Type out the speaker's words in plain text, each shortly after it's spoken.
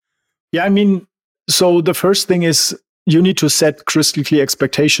Yeah, I mean, so the first thing is you need to set crystal clear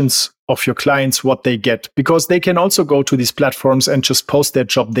expectations of your clients, what they get, because they can also go to these platforms and just post their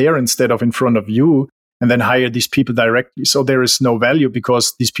job there instead of in front of you and then hire these people directly. So there is no value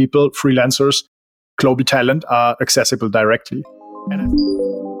because these people, freelancers, global talent, are accessible directly.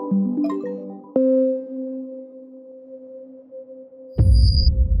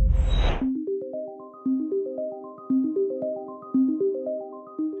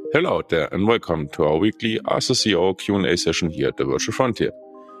 Hello out there and welcome to our weekly Ask the CEO Q&A session here at the Virtual Frontier.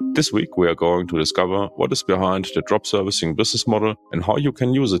 This week we are going to discover what is behind the drop servicing business model and how you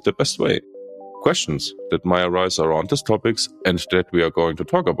can use it the best way. Questions that might arise around these topics and that we are going to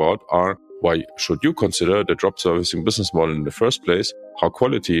talk about are: why should you consider the drop servicing business model in the first place? How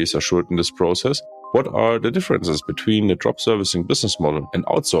quality is assured in this process? What are the differences between the drop servicing business model and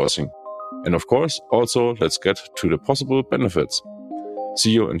outsourcing? And of course, also let's get to the possible benefits.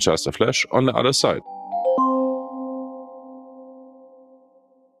 See you in just a flash on the other side.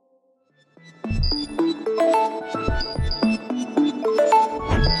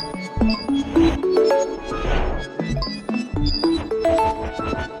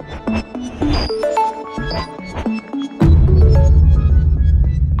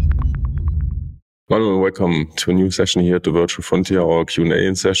 Well, welcome to a new session here at the Virtual Frontier, our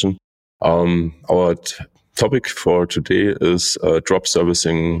Q&A session. Our topic for today is drop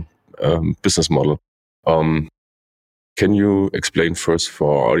servicing business model. Can you explain first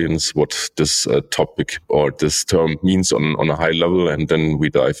for our audience what this topic or this term means on a high level, and then we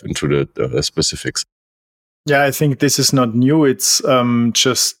dive into the specifics? Yeah, I think this is not new. It's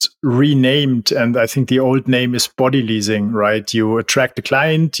just renamed. And I think the old name is body leasing, right? You attract a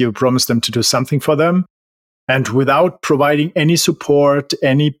client, you promise them to do something for them. And without providing any support,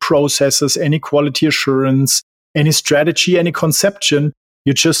 any processes, any quality assurance, any strategy, any conception,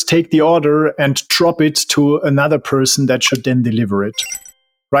 you just take the order and drop it to another person that should then deliver it,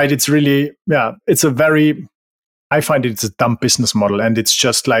 right? It's really, I find it's a dumb business model. And it's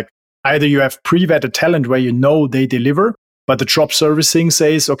just like, either you have pre-vetted talent where you know they deliver, but the drop servicing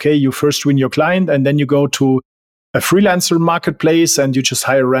says, okay, you first win your client and then you go to a freelancer marketplace and you just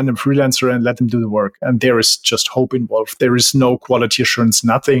hire a random freelancer and let them do the work. And there is just hope involved. There is no quality assurance,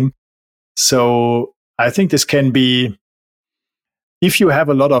 nothing. So I think this can be, if you have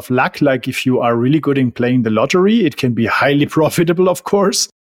a lot of luck, like if you are really good in playing the lottery, it can be highly profitable, of course.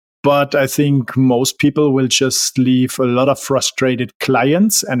 But I think most people will just leave a lot of frustrated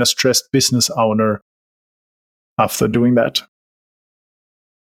clients and a stressed business owner after doing that.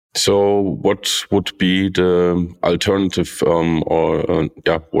 So what would be the alternative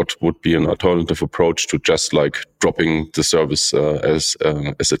what would be an alternative approach to just like dropping the service as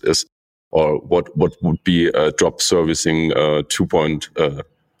it is? Or what would be a drop servicing 2.0?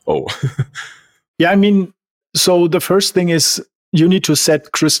 Yeah, I mean, so the first thing is you need to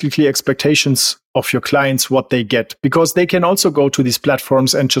set crystal clear expectations of your clients, what they get, because they can also go to these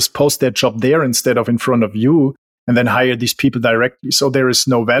platforms and just post their job there instead of in front of you and then hire these people directly. So there is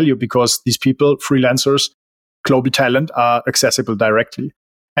no value because these people, freelancers, global talent, are accessible directly.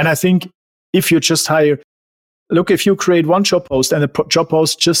 And I think if you just if you create one job post and the job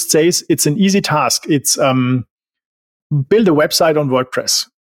post just says it's an easy task, it's build a website on WordPress.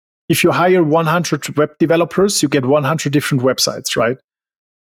 If you hire 100 web developers, you get 100 different websites, right?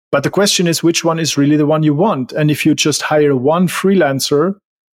 But the question is, which one is really the one you want? And if you just hire one freelancer,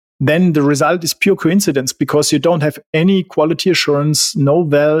 then the result is pure coincidence because you don't have any quality assurance, no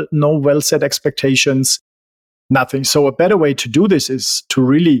well set expectations, nothing. So a better way to do this is to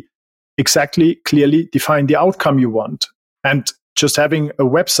really exactly clearly define the outcome you want. And just having a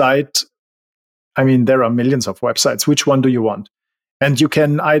website, I mean, there are millions of websites. Which one do you want? And you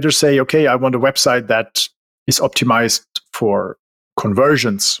can either say, okay, I want a website that is optimized for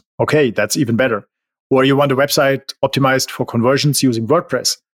conversions. Okay, that's even better. Or you want a website optimized for conversions using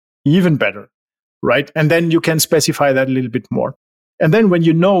WordPress. Even better, right? And then you can specify that a little bit more. And then when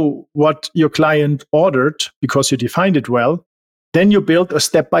you know what your client ordered, because you defined it well, then you build a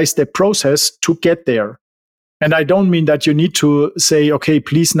step-by-step process to get there. And I don't mean that you need to say, okay,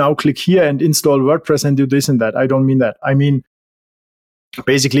 please now click here and install WordPress and do this and that. I don't mean that. I mean,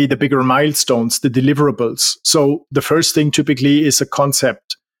 basically the bigger milestones, the deliverables. So the first thing typically is a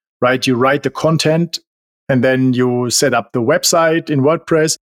concept, right? You write the content and then you set up the website in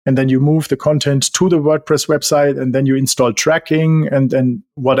WordPress and then you move the content to the WordPress website and then you install tracking and then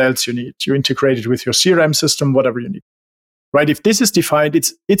what else you need. You integrate it with your CRM system, whatever you need, right? If this is defined,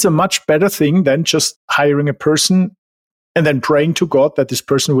 it's a much better thing than just hiring a person and then praying to God that this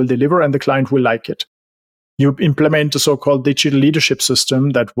person will deliver and the client will like it. you implement a so-called digital leadership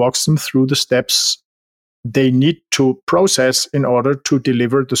system that walks them through the steps they need to process in order to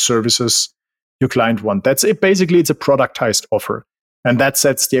deliver the services your client wants. That's it. Basically, it's a productized offer. And that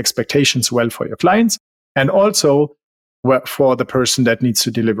sets the expectations well for your clients and also for the person that needs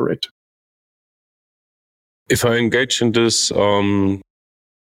to deliver it. If I engage in this kind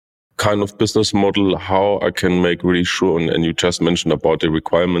of business model, how I can make really sure, and you just mentioned about the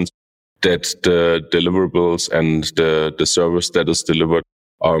requirements, that the deliverables and the service that is delivered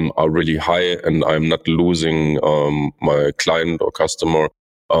are really high, and I'm not losing my client or customer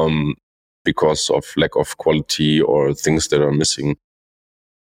because of lack of quality or things that are missing.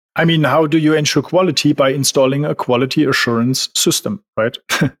 I mean, how do you ensure quality? By installing a quality assurance system, right?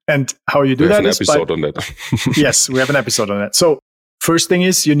 And how you do that is we have an episode on that. Yes, we have an episode on that. So first thing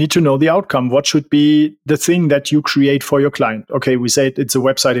is you need to know the outcome. What should be the thing that you create for your client? Okay, we say it's a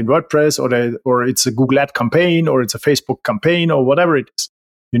website in WordPress or it's a Google ad campaign or it's a Facebook campaign or whatever it is.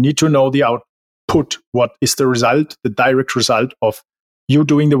 You need to know the output. What is the result, the direct result of you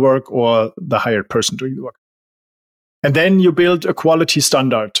doing the work or the hired person doing the work? And then you build a quality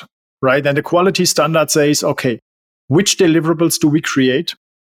standard, right? And the quality standard says, okay, which deliverables do we create?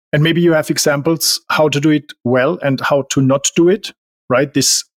 And maybe you have examples how to do it well and how to not do it, right?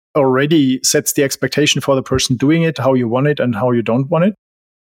 This already sets the expectation for the person doing it, how you want it and how you don't want it.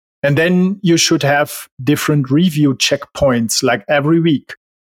 And then you should have different review checkpoints, like every week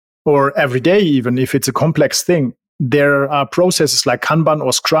or every day, even if it's a complex thing. There are processes like Kanban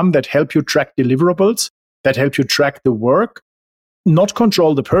or Scrum that help you track deliverables, that help you track the work, not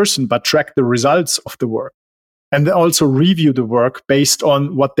control the person, but track the results of the work. And also review the work based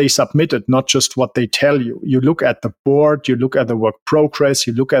on what they submitted, not just what they tell you. You look at the board, you look at the work progress,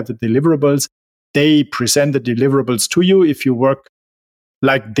 you look at the deliverables. They present the deliverables to you. If you work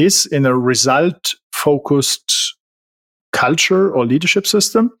like this in a result-focused culture or leadership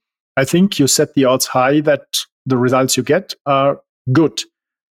system, I think you set the odds high that the results you get are good.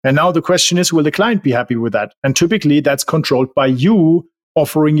 And now the question is, will the client be happy with that? And typically that's controlled by you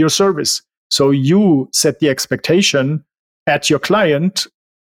offering your service. So you set the expectation at your client,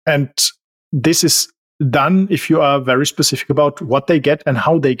 and this is done if you are very specific about what they get and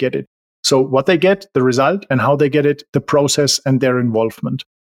how they get it. So what they get, the result, and how they get it, the process and their involvement.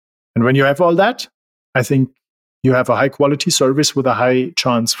 And when you have all that, I think you have a high quality service with a high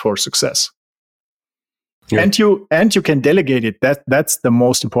chance for success. Yeah. And you can delegate it. That's the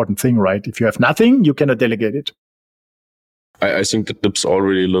most important thing, right? If you have nothing, you cannot delegate it. I think that dips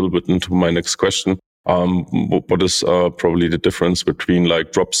already a little bit into my next question. What is probably the difference between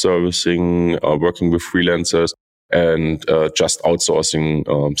like drop servicing, working with freelancers, and just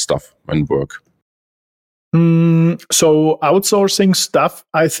outsourcing stuff and work? So outsourcing stuff,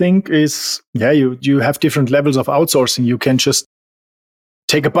 I think, is, you have different levels of outsourcing. You can just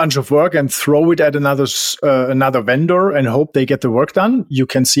take a bunch of work and throw it at another vendor and hope they get the work done. You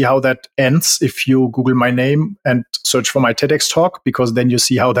can see how that ends if you Google my name and search for my TEDx talk, because then you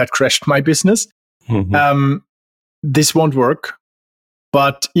see how that crashed my business. Mm-hmm. This won't work.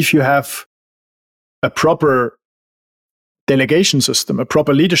 But if you have a proper delegation system, a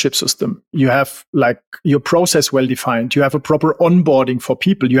proper leadership system, you have like your process well defined, you have a proper onboarding for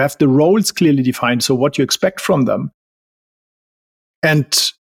people, you have the roles clearly defined, so what you expect from them.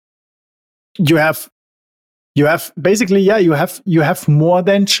 And you have basically, you have more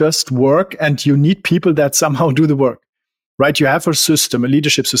than just work, and you need people that somehow do the work, right? You have a system, a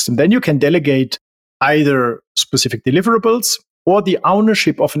leadership system. Then you can delegate either specific deliverables or the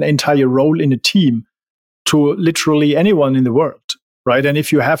ownership of an entire role in a team to literally anyone in the world, right? And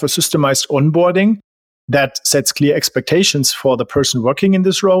if you have a systemized onboarding that sets clear expectations for the person working in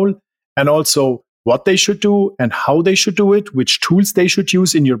this role, and also what they should do and how they should do it, which tools they should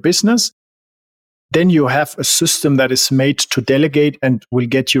use in your business, then you have a system that is made to delegate and will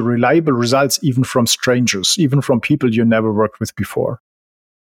get you reliable results even from strangers, even from people you never worked with before.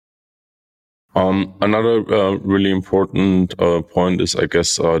 Another really important point is, I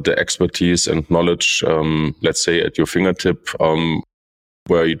guess, the expertise and knowledge, let's say at your fingertip,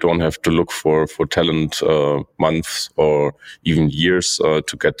 where you don't have to look for talent months or even years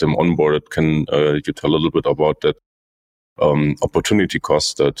to get them onboarded. Can you tell a little bit about that opportunity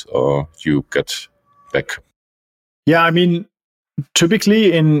cost that you get back? Yeah, I mean,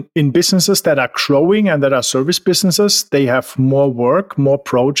 typically in businesses that are growing and that are service businesses, they have more work, more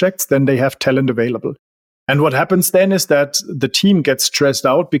projects than they have talent available. And what happens then is that the team gets stressed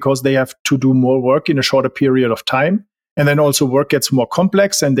out because they have to do more work in a shorter period of time. And then also work gets more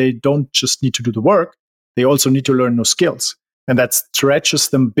complex, and they don't just need to do the work. They also need to learn new skills. And that stretches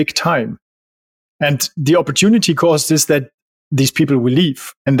them big time. And the opportunity cost is that these people will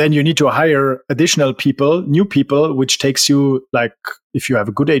leave. And then you need to hire additional people, new people, which takes you, like, if you have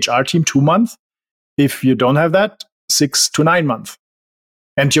a good HR team, 2 months. If you don't have that, 6 to 9 months.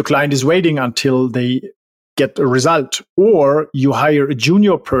 And your client is waiting until they get a result. Or you hire a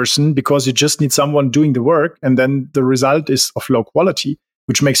junior person because you just need someone doing the work. And then the result is of low quality,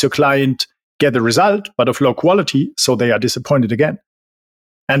 which makes your client get the result, but of low quality. So they are disappointed again.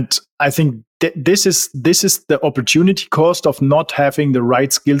 And I think this is the opportunity cost of not having the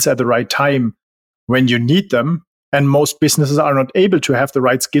right skills at the right time when you need them. And most businesses are not able to have the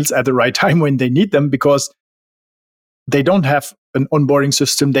right skills at the right time when they need them because they don't have an onboarding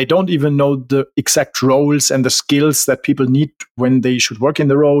system. They don't even know the exact roles and the skills that people need when they should work in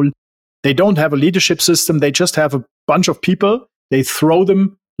the role. They don't have a leadership system. They just have a bunch of people. They throw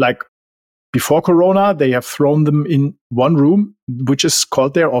them, like before Corona, they have thrown them in one room, which is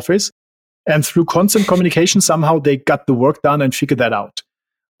called their office. And through constant communication, somehow they got the work done and figured that out.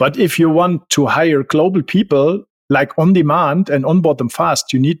 But if you want to hire global people, like on demand, and onboard them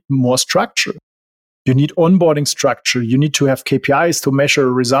fast, you need more structure. You need onboarding structure. You need to have KPIs to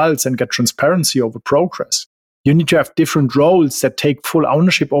measure results and get transparency over progress. You need to have different roles that take full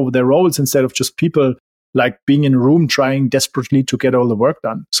ownership over their roles instead of just people like being in a room trying desperately to get all the work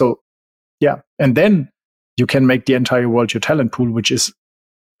done. So, yeah. And then you can make the entire world your talent pool, which is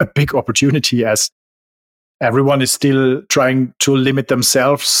a big opportunity as everyone is still trying to limit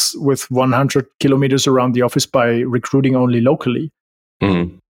themselves with 100 kilometers around the office by recruiting only locally.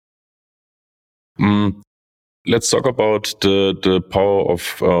 Mm. Let's talk about the power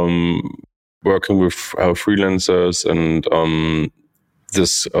of working with freelancers and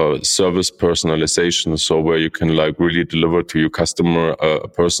this service personalization. So where you can like really deliver to your customer a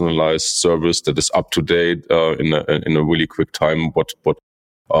personalized service that is up to date in a really quick time. What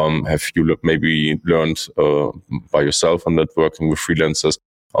have you maybe learned by yourself on that working with freelancers?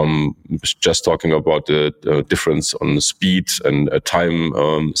 Just talking about the difference on the speed and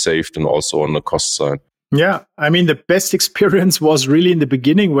time saved and also on the cost side. Yeah, I mean, the best experience was really in the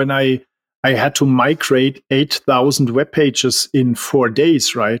beginning when I had to migrate 8,000 web pages in 4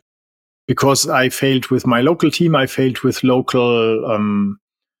 days, right? Because I failed with my local team, I failed with local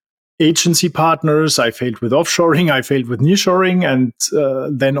agency partners, I failed with offshoring, I failed with nearshoring, and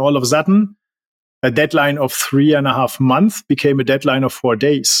then all of a sudden, a deadline of 3.5 months became a deadline of 4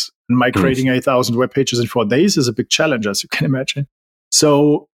 days. And migrating 8,000 web pages in 4 days is a big challenge, as you can imagine.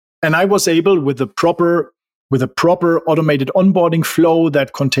 So, and I was able with a proper automated onboarding flow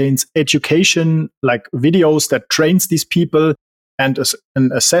that contains education, like videos that trains these people, and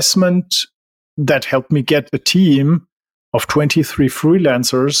an assessment that helped me get a team of 23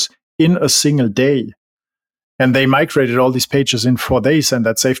 freelancers in a single day. And they migrated all these pages in 4 days, and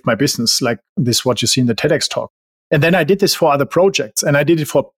that saved my business, like this, what you see in the TEDx talk. And then I did this for other projects, and I did it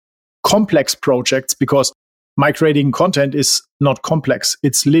for complex projects because migrating content is not complex.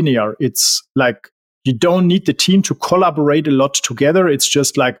 It's linear. It's like you don't need the team to collaborate a lot together. It's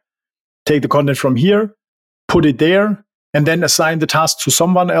just like take the content from here, put it there, and then assign the task to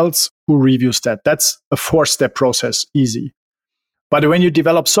someone else who reviews that. That's a 4-step process, easy. But when you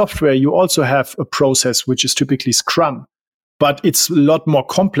develop software, you also have a process which is typically Scrum. But it's a lot more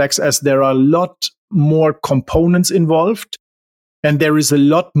complex as there are a lot more components involved. And there is a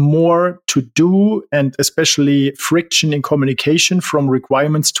lot more to do, and especially friction in communication from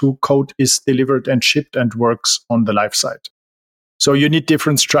requirements to code is delivered and shipped and works on the live side. So you need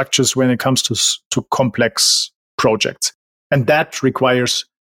different structures when it comes to complex projects. And that requires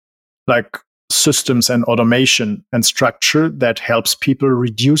like systems and automation and structure that helps people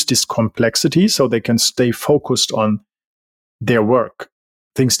reduce this complexity so they can stay focused on their work.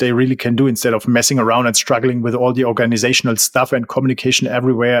 Things they really can do instead of messing around and struggling with all the organizational stuff and communication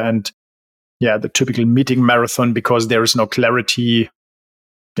everywhere. And yeah, the typical meeting marathon because there is no clarity.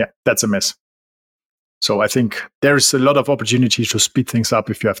 Yeah, that's a mess. So I think there's a lot of opportunity to speed things up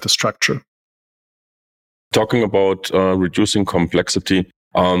if you have the structure. Talking about reducing complexity,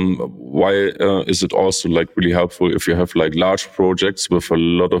 why is it also like really helpful if you have like large projects with a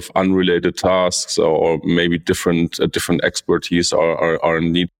lot of unrelated tasks or maybe different expertise are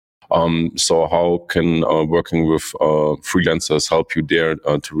in need? So how can working with freelancers help you there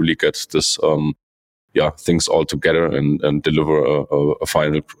to really get this things all together and deliver a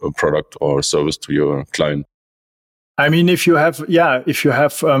final product or service to your client? I mean, if you have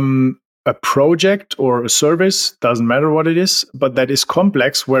a project or a service, doesn't matter what it is, but that is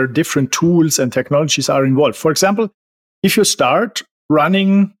complex where different tools and technologies are involved. For example, if you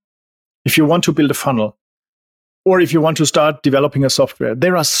want to build a funnel, or if you want to start developing a software,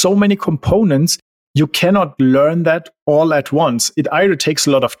 there are so many components you cannot learn that all at once. It either takes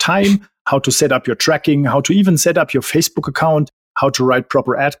a lot of time, how to set up your tracking, how to even set up your Facebook account, how to write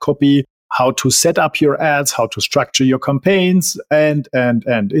proper ad copy, how to set up your ads, how to structure your campaigns, and.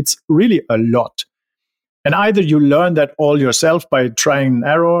 It's really a lot. And either you learn that all yourself by trying and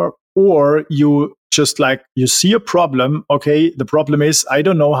error, or you just you see a problem. Okay, the problem is I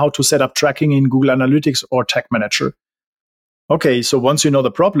don't know how to set up tracking in Google Analytics or Tag Manager. Okay, so once you know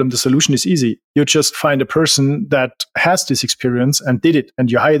the problem, the solution is easy. You just find a person that has this experience and did it,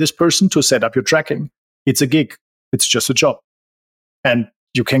 and you hire this person to set up your tracking. It's a gig. It's just a job. And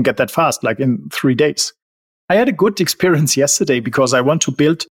you can get that fast, like in 3 days. I had a good experience yesterday because I want to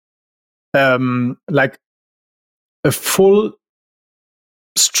build a full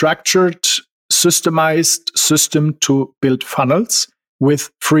structured, systemized system to build funnels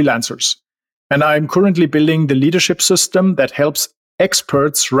with freelancers. And I'm currently building the leadership system that helps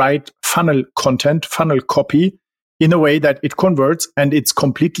experts write funnel content, funnel copy in a way that it converts and it's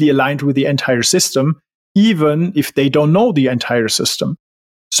completely aligned with the entire system, even if they don't know the entire system.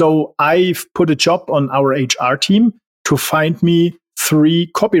 So I've put a job on our HR team to find me 3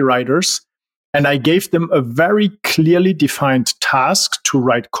 copywriters, and I gave them a very clearly defined task to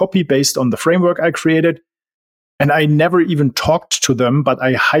write copy based on the framework I created. And I never even talked to them, but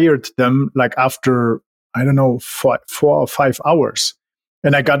I hired them after, 4 or 5 hours.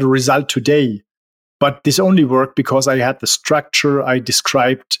 And I got a result today. But this only worked because I had the structure I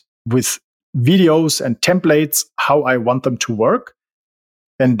described with videos and templates, how I want them to work.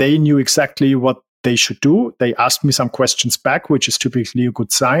 And they knew exactly what they should do. They asked me some questions back, which is typically a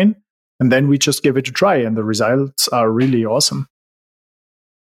good sign. And then we just give it a try. And the results are really awesome.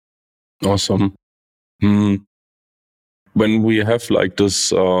 Awesome. When we have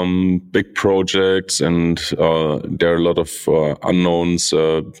this big projects and there are a lot of unknowns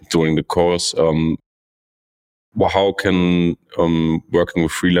during the course, how can working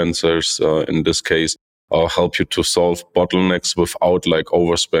with freelancers in this case help you to solve bottlenecks without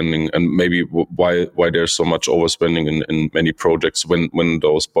overspending, and maybe why there's so much overspending in many projects when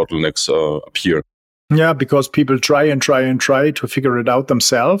those bottlenecks appear? Yeah, because people try to figure it out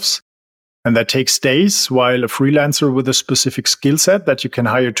themselves. And that takes days, while a freelancer with a specific skill set that you can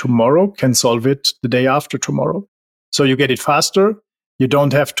hire tomorrow can solve it the day after tomorrow. So you get it faster. You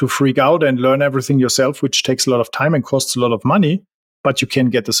don't have to freak out and learn everything yourself, which takes a lot of time and costs a lot of money, but you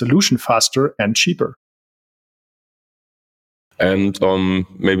can get the solution faster and cheaper. And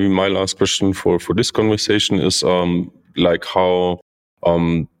maybe my last question for this conversation is how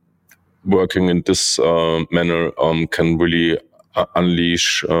working in this manner can really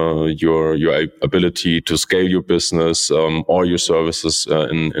unleash your ability to scale your business or your services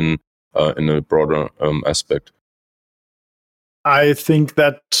in a broader aspect. I think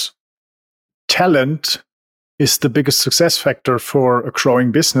that talent is the biggest success factor for a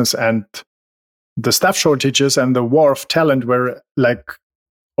growing business, and the staff shortages and the war of talent, where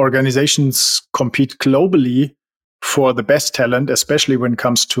organizations compete globally for the best talent, especially when it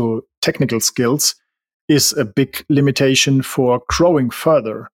comes to technical skills, is a big limitation for growing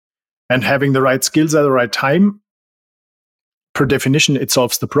further. And having the right skills at the right time, per definition, it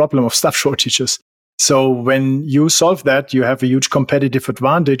solves the problem of staff shortages. So when you solve that, you have a huge competitive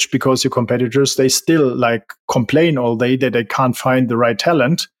advantage, because your competitors, they still complain all day that they can't find the right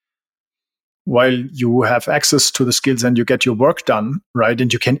talent, while you have access to the skills and you get your work done, right?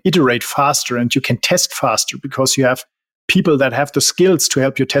 And you can iterate faster and you can test faster because you have people that have the skills to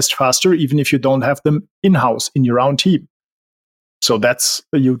help you test faster, even if you don't have them in-house in your own team. So that's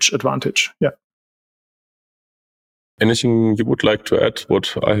a huge advantage. Yeah. Anything you would like to add,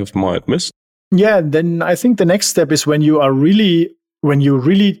 what I might missed? Yeah, then I think the next step is when you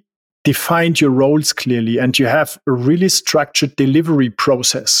really defined your roles clearly and you have a really structured delivery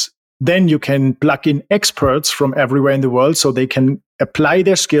process, then you can plug in experts from everywhere in the world so they can apply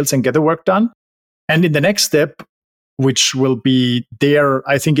their skills and get the work done. And in the next step, which will be there,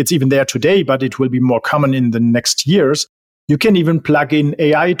 I think it's even there today, but it will be more common in the next years, you can even plug in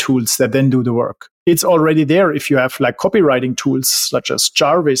AI tools that then do the work. It's already there if you have copywriting tools such as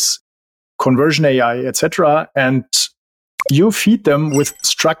Jarvis, Conversion AI, etc. And you feed them with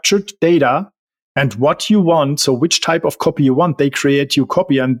structured data and what you want. So which type of copy you want, they create you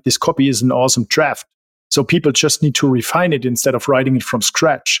copy, and this copy is an awesome draft. So people just need to refine it instead of writing it from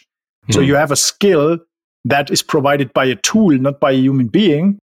scratch. So you have a skill that is provided by a tool, not by a human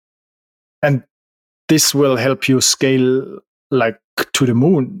being. And this will help you scale to the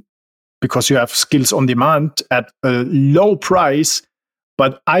moon, because you have skills on demand at a low price.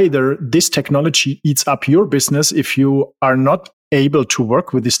 But either this technology eats up your business if you are not able to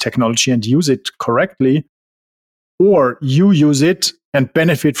work with this technology and use it correctly, or you use it and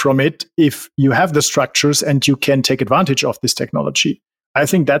benefit from it if you have the structures and you can take advantage of this technology. I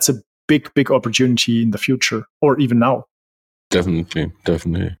think that's a big, big opportunity in the future, or even now. Definitely.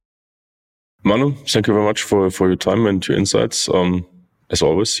 Manu, thank you very much for your time and your insights. As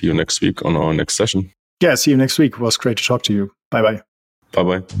always, see you next week on our next session. Yeah, see you next week. It was great to talk to you. Bye-bye.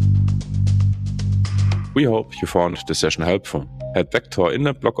 Bye-bye. We hope you found this session helpful. Head back to our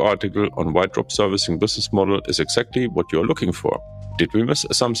in-depth blog article on why drop servicing business model is exactly what you're looking for. Did we miss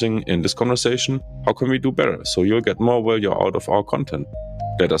something in this conversation? How can we do better so you'll get more value out of our content?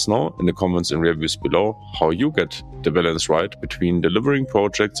 Let us know in the comments and reviews below how you get the balance right between delivering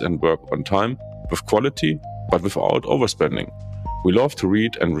projects and work on time with quality, but without overspending. We love to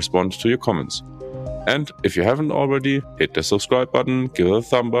read and respond to your comments. And if you haven't already, hit the subscribe button, give it a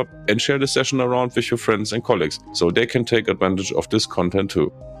thumb up, and share the session around with your friends and colleagues so they can take advantage of this content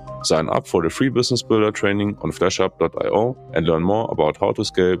too. Sign up for the free Business Builder training on flashUp.io and learn more about how to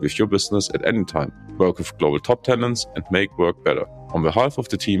scale with your business at any time, work with global top talents, and make work better. On behalf of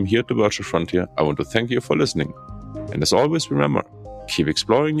the team here at The Virtual Frontier, I want to thank you for listening. And as always, remember, keep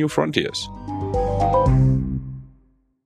exploring new frontiers.